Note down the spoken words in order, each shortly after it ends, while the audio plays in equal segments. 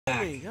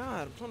me.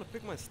 God, I'm trying to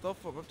pick my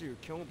stuff up after you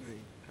killed me.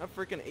 I have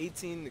freaking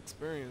 18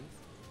 experience.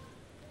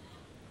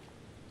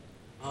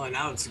 Oh,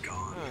 now it's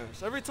gone.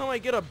 Gosh, every time I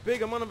get a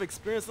big amount of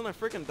experience, then I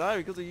freaking die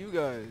because of you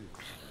guys.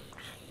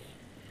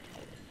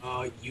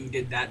 Oh, you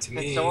did that to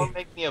me. Can someone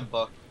make me a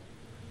book?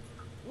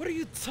 What are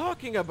you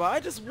talking about? I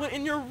just went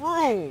in your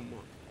room.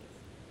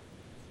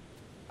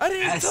 I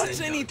didn't touch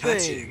No anything.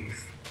 touching.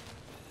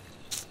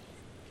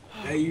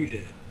 Yeah, you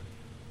did.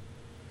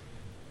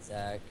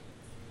 Zach.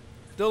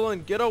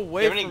 Dylan, get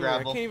away Give from me me. I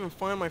gravel. can't even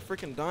find my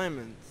freaking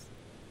diamonds.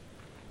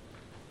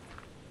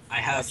 I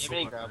have Give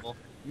me 4. gravel.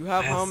 You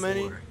have I how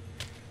many? 4.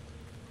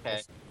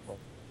 Okay.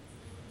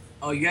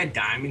 Oh, you had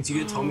diamonds? You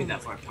could have told me that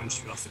before I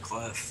punched you off the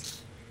cliff.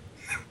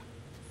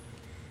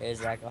 Hey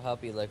Zach, I'll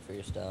help you look for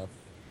your stuff.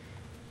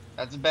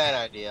 That's a bad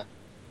idea.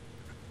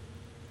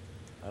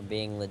 I'm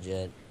being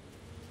legit.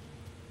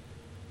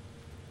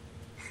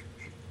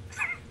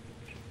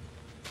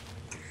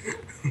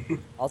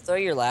 I'll throw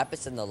your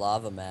lapis in the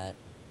lava, Matt.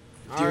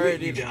 Do it, Alright,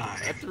 you die.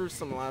 I threw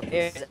some lapis.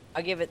 Here,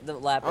 I'll give it the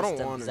lapis I don't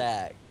to want it.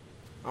 Zach.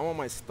 I want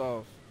my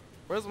stuff.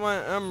 Where's my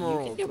You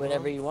emeralds? can do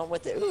whatever bro? you want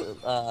with it. Ooh,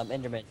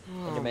 Enderman.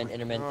 Oh Enderman, my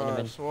Enderman, gosh.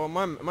 Enderman. Well,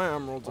 my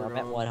emeralds Well, are I'm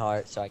at gone. 1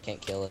 heart, so I can't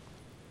kill it.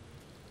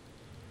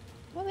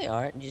 Well, they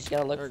aren't. You just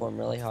gotta look They're- for them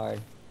really hard.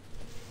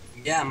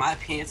 Yeah, my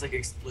pants like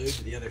exploded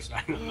to the other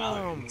side of the Oh my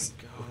mountains.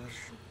 gosh.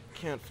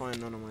 Can't find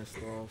none of my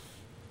stuff.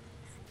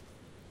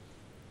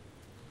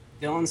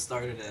 Dylan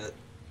started it.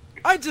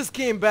 I just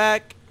came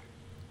back.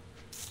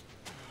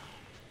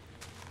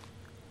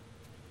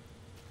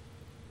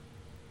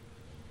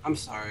 I'm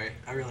sorry.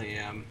 I really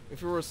am.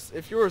 If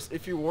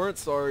you weren't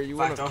sorry, you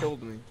wouldn't have Fact,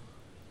 killed me.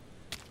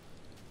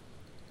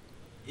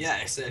 Yeah,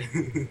 I said.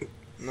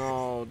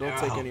 No, don't I'll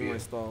take help any of my you.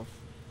 stuff.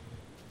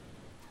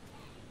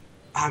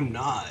 I'm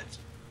not.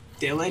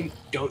 Dylan,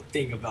 don't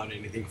think about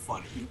anything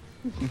funny.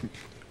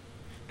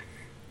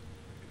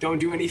 Don't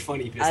do any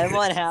funny business. I'm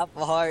on half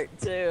a heart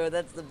too.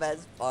 That's the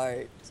best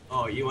part.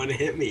 Oh, you want to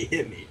hit me?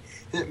 Hit me.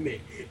 Hit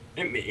me.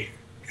 Hit me.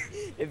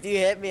 If you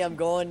hit me, I'm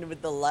going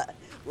with the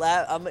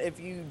if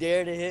you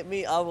dare to hit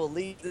me, I will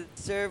leave the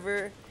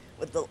server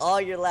with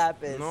all your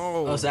lapis.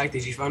 No. Oh, Zach,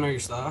 did you find all your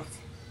stuff?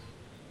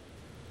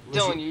 Was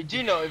Dylan, you- you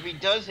do know if he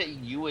does hit you,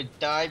 you would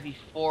die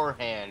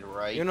beforehand,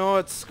 right? You know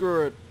what?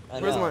 Screw it. I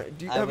Where's know. my?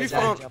 I Have you was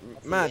found? jumping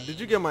off the Matt, edge. did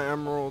you get my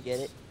emeralds? Get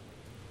it?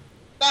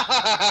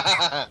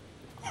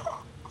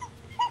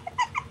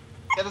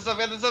 Get the stuff,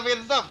 get the stuff, get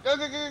the stuff! Go,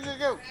 go, go, go,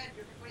 go!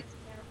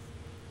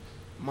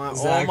 My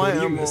Zach, all my what are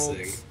you emeralds.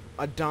 missing?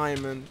 A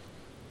diamond.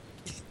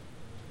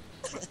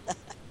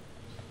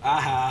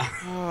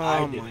 Aha. Oh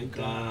I my didn't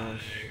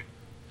gosh.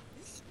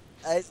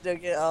 I still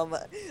get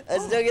I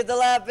still get the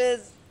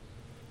lapis.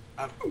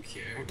 die. I don't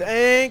care.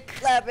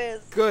 Thank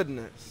Lapis.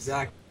 goodness.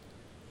 Zach,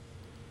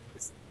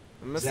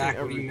 I'm missing Zach, what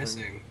are everything. you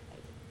missing?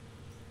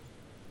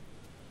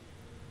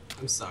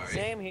 I'm sorry.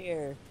 Same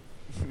here.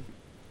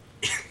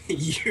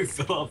 You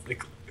fell off the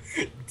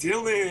cliff.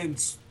 Dylan,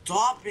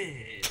 stop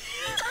it.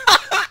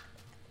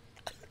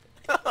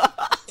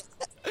 I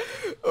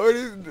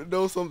already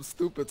know something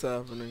stupid's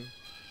happening.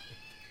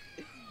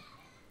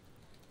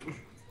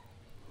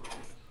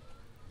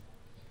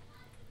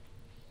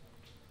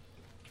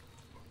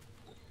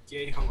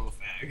 Gay homo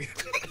fag.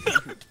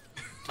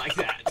 Like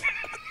that.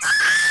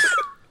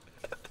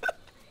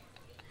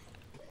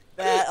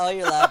 Matt, all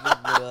your lapis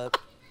blew up.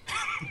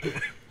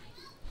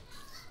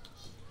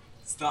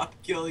 Stop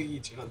killing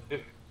each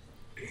other.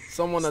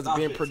 Someone that's Stop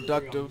being it, for real, I'm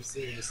productive.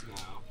 serious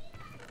now.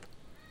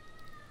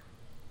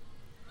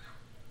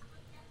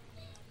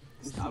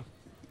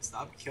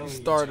 Stop killing each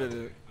started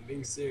other. it. I'm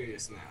being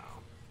serious now.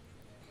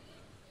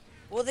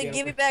 Well, then Yeah,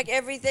 give me but- back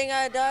everything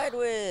I died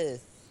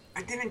with.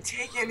 I didn't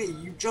take any.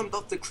 You jumped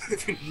off the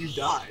cliff and you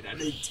died. I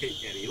didn't take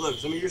any. Look,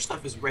 some of your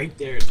stuff is right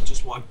there.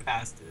 Just walk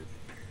past it.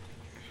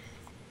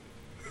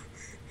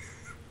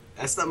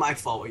 That's not my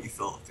fault when you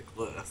fell off the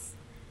cliff.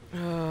 you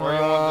want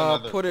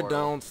another Put it portal?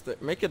 downstairs.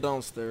 Make it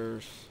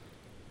downstairs.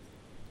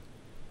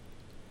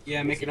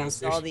 Yeah, make it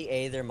downstairs. Install the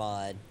Aether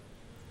mod.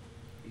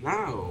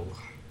 No.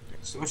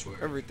 It's too much work.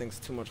 Everything's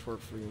too much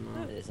work for you,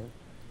 No, it man. isn't.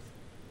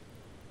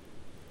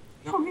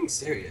 No, I'm being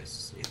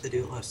serious. You have to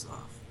do less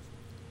stuff.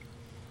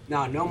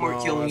 No, no more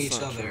No, killing that's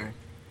each not other. true.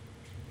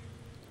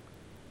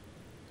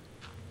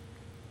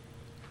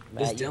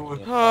 Matt, you Dylan-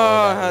 can Oh,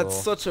 follow I that had rule.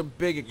 such a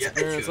big Yeah,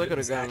 experience. I good, could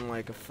have gotten exactly.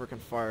 like a freaking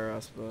fire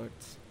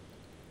aspect.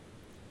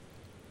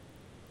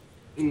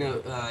 You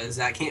know,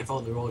 Zach can't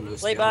follow the rule of no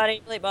Play skill.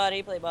 body, play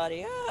body, play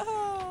body.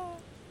 Ah.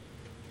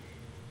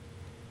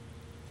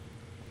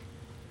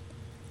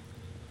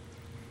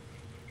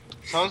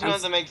 Someone's I'm gonna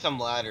have to make some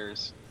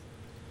ladders.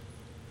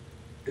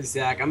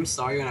 Zach, I'm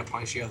sorry when I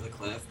punched you off the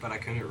cliff, but I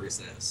couldn't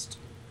resist.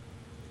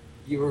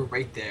 You were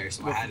right there,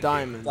 so I had With to do it.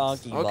 diamonds.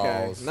 Donkey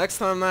Okay, balls. next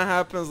time that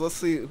happens, let's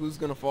see who's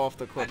gonna fall off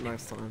the cliff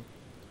next time.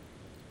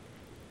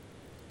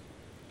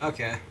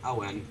 Okay, I'll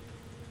win.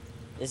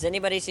 Does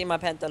anybody see my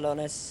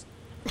pantalones?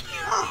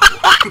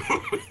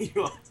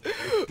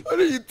 What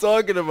are you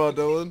talking about,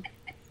 Dylan?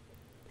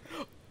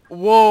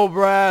 Whoa,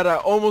 Brad, I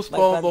almost My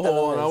fell in the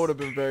hole and I pantalones. would have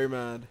been very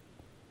mad.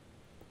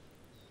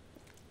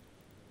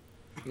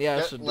 Yeah, I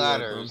Get should do that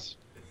then. ladders.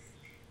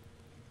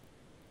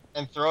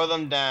 And throw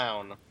them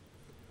down.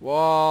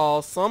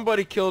 Well,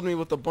 somebody killed me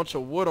with a bunch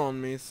of wood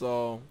on me,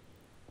 so...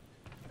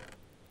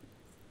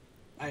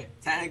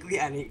 Technically,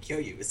 I didn't kill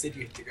you. It said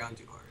you hit the ground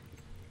too hard.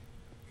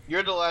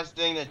 You're the last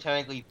thing that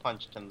technically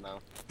punched him, though.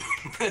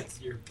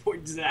 That's your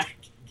point, Zach.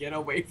 Get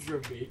away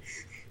from me.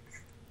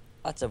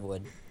 Lots of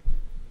wood.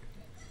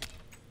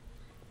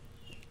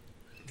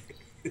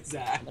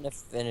 Zach. I'm gonna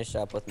finish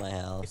up with my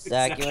house.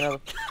 Zach, you wanna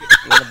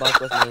bunk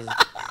with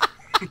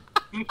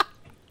me?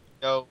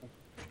 Go.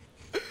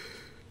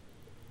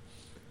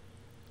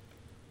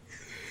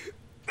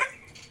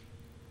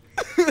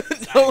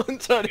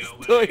 Dylan trying to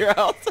steal your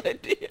house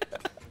idea.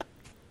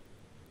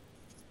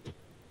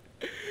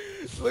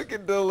 Look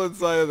at Dylan's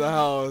side of the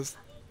house.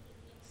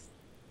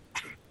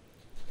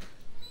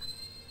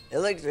 It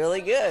looks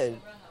really good.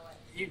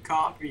 You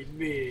copied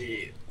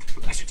me.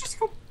 I should just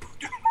go.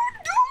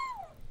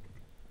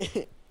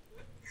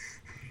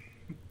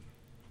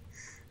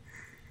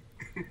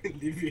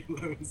 Leave me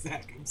alone,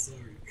 Zach. I'm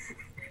sorry.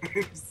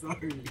 I'm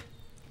sorry.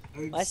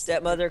 My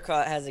stepmother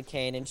has a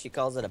cane and she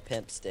calls it a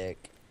pimp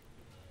stick.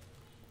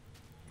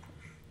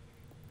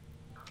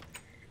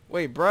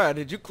 Wait, Brad,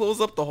 did you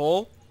close up the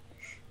hole?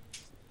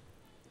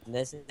 And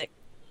this is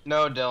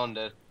No, Dylan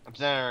did. I'm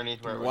standing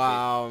underneath where it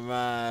Wow,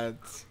 Matt.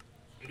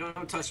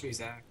 Don't touch me,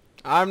 Zach.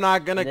 I'm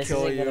not gonna this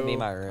kill isn't you. gonna be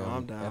my room.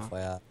 Calm down.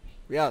 FYI.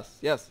 Yes,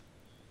 yes.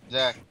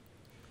 would be.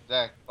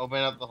 Zach, open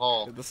up the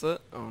hole. Is this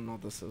it? Oh no,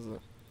 this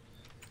isn't.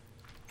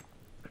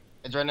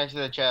 It's right next to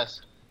the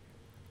chest.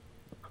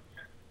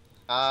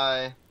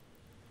 Hi.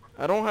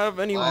 I don't have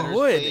any Ladders,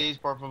 wood. please,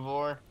 por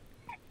favor.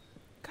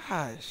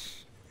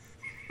 Gosh.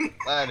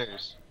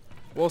 Ladders.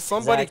 Well,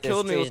 somebody Zach, there's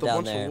killed me trees with a down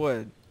bunch there. of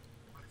wood.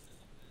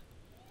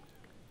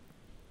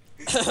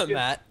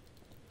 Matt.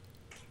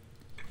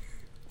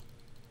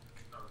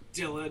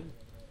 Dylan.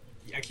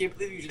 I can't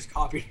believe you just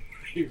copied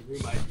my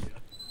room idea.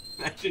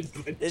 I should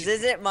put This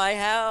isn't my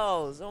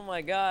house. Oh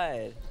my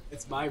god.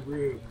 It's my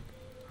room.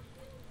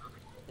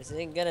 This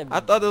isn't gonna be I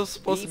thought it was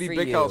supposed to be for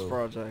Big House you.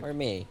 Project. Or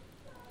me.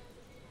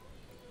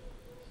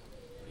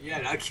 Yeah,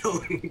 not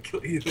kill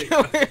you.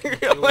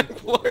 Like,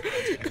 what?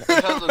 This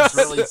house looks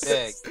really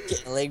big.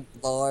 Killing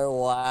floor,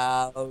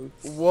 wow.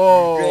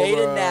 Whoa. Great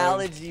bro.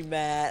 analogy,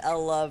 Matt. I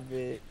love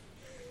it.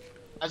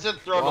 I said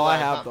throw the Well, I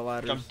ladders, have not the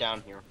ladders. jump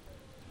down here.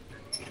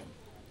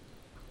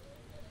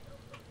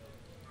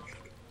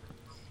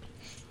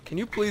 Can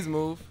you please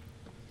move?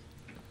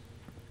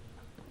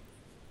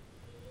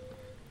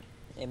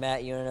 Hey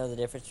Matt, you wanna know the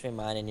difference between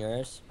mine and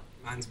yours?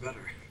 Mine's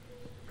better.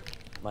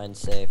 Mine's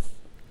safe.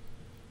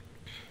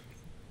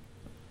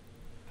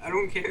 I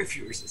don't care if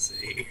yours is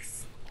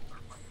safe.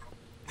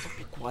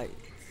 Be quiet.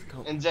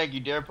 Go. And Zach,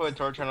 you dare put a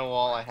torch on a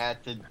wall I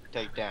had to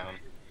take down.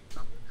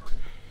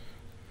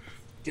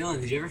 Dylan,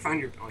 did you ever find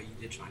your? Oh, you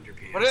did find your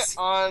pants. Put it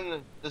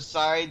on the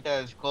side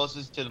that is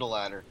closest to the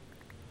ladder.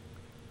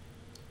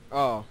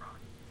 Oh,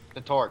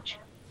 The torch.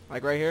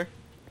 like right here?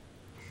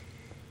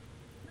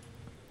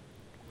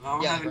 Well, I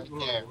don't Yeah, have right any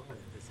more there. wood.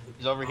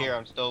 He's over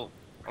here.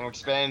 I'm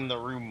expanding the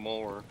room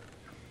more.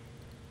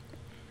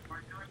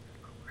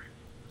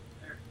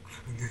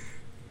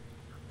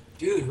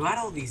 Dude, who had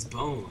all these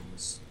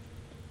bones?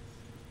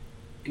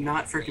 And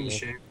not freaking Me.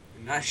 sharing.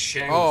 Not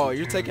sharing. Oh, with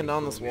you're the taking camera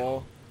down this photo.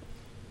 wall.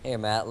 Here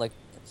Matt, look.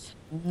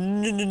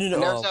 No. I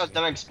never said I was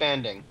done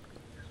expanding.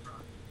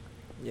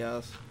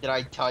 Yes. Did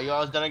I tell you I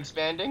was done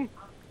expanding?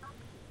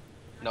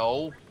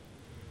 No.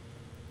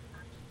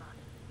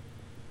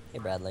 Hey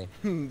Bradley.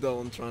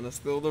 Dylan trying to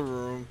steal the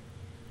room.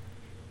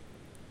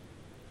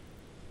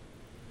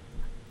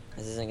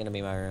 This isn't gonna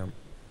be my room.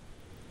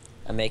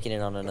 I'm making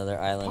it on another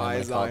island.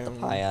 Pie's I'm gonna call it Island. the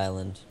Pie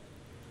Island.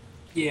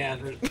 Yeah,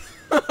 Right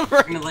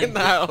gonna, in like, the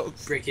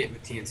house. break it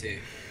with TNT.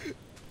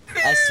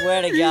 I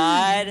swear to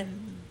God.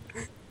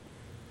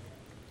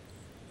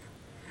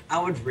 I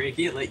would break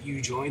it, let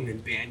you join, then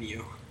ban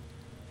you.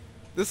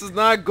 This is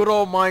not good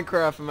old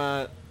Minecraft,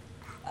 Matt.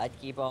 I'd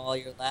keep all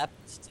your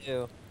lapis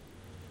too.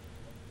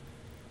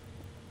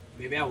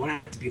 Maybe I want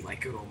it to be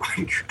like good old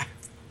Minecraft.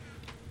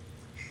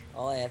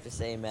 All I have to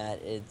say, Matt,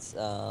 it'd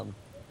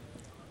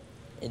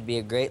be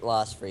a great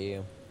loss for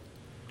you,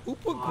 Who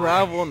put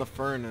gravel in the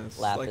furnace?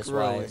 lapis like,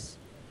 really? wise.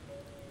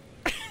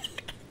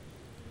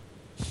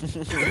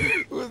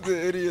 Who's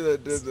the idiot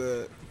that did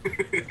that?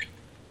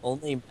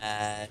 Only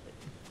Matt.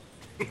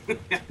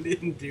 I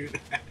didn't do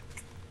that.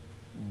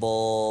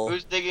 Bull.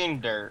 Who's digging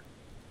dirt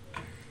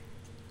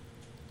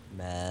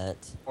Matt.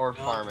 or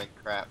farming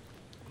crap?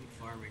 I'm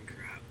farming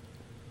crap.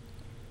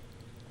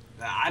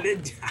 I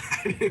didn't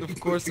Of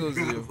course it was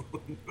you.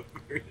 gravel in the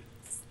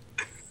furnace.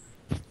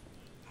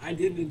 I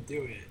didn't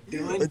do it.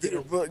 Dylan I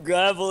didn't put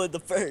gravel in the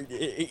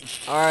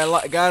furnace.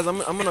 Alright, guys, I'm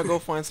gonna go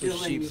find some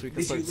Dylan, sheep so we can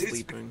did start you lose-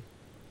 sleeping.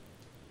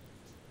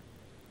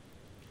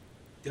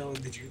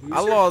 Dylan, did you lose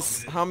I your lost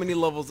helmet? how many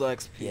levels of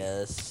XP?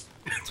 Yes.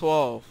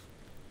 12.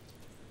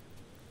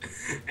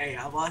 Hey,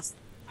 I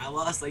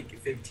lost like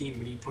 15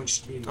 when he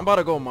punched me in the I'm about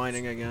to go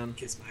mining again.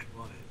 kiss my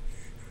butt.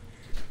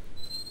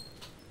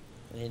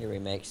 I need to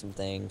remake some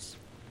things.